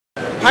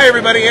Hi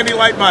everybody, Andy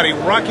Lightbody,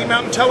 Rocky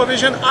Mountain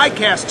Television,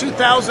 ICAST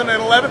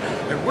 2011,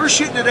 and we're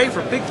shooting today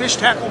for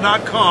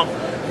BigFishTackle.com.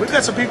 We've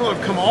got some people that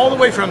have come all the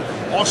way from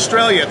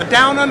Australia, the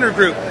Down Under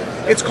group.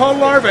 It's called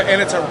Larva,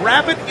 and it's a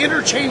rapid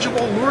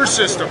interchangeable lure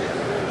system.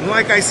 And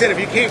like I said, if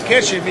you can't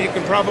catch him, you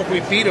can probably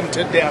beat him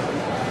to death.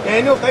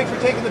 Daniel, thanks for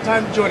taking the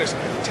time to join us.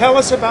 Tell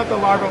us about the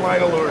Larva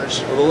line of lures.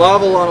 Well, the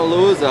Larva line of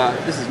lures,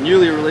 this is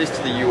newly released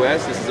to the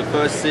US. This is the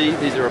first seed.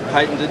 These are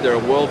patented. They're a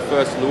world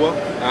first lure.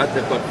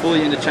 They've got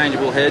fully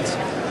interchangeable heads.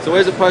 So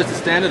as opposed to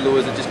standard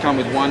lures that just come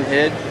with one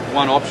head,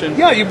 one option.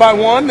 Yeah, you buy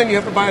one, then you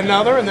have to buy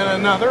another, and then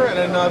another, and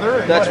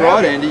another. And that's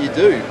right, Andy, you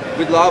do.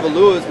 With Larva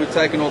lures, we've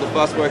taken all the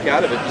fuss work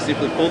out of it. You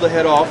simply pull the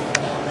head off.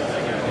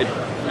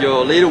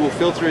 Your leader will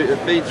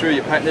feed through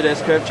your patented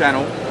S-curve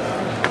channel,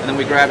 and then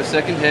we grab a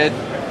second head.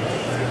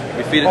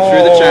 We feed it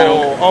through the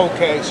channel.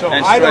 Okay, so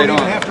I don't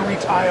even have to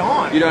retie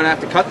on. You don't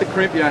have to cut the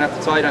crimp, you don't have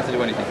to tie, you don't have to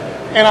do anything.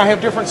 And I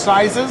have different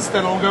sizes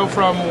that'll go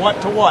from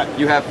what to what?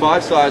 You have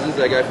 5 sizes.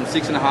 They go from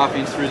 6.5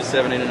 inch through to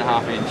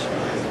 17.5 inch.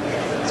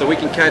 So we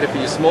can cater for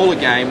your smaller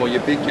game or your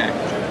big game.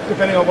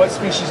 Depending on what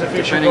species of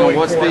fish you're going for. Depending on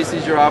what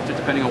species you're after,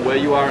 depending on where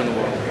you are in the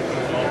world.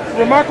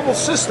 Remarkable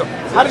system.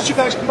 How did you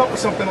guys come up with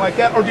something like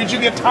that? Or did you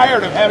get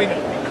tired of having to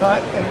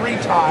cut and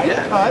retie,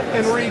 cut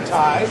and retie?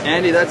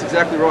 Andy, that's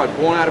exactly right.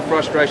 Born out of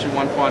frustration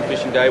one fine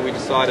fishing day, we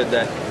decided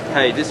that,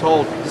 hey, this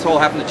whole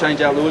having to change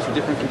our lures for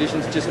different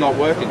conditions is just not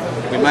working.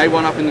 We made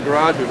one up in the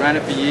garage, we ran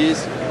it for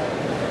years.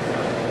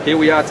 Here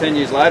we are 10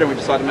 years later, and we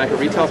decided to make a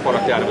retail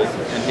product out of it,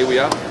 and here we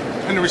are.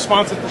 And the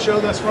response at the show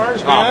thus far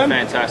has been? Oh,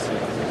 fantastic.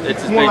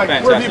 It's been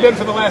fantastic. Where have you been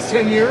for the last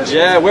 10 years?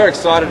 Yeah, we're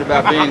excited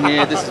about being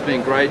here. This has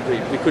been great.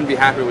 We couldn't be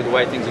happier with the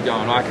way things are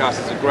going.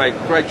 ICAST is a great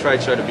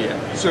trade show to be at.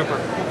 Super.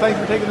 Well, thanks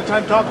for taking the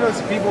time to talk to us.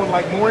 If people would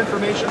like more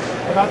information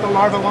about the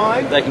Larva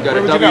line, they can go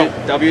to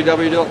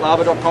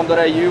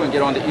www.larva.com.au and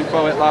get on to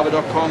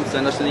info@larva.com,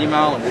 send us an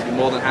email, and we'll be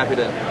more than happy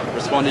to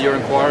respond to your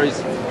inquiries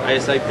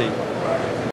ASAP.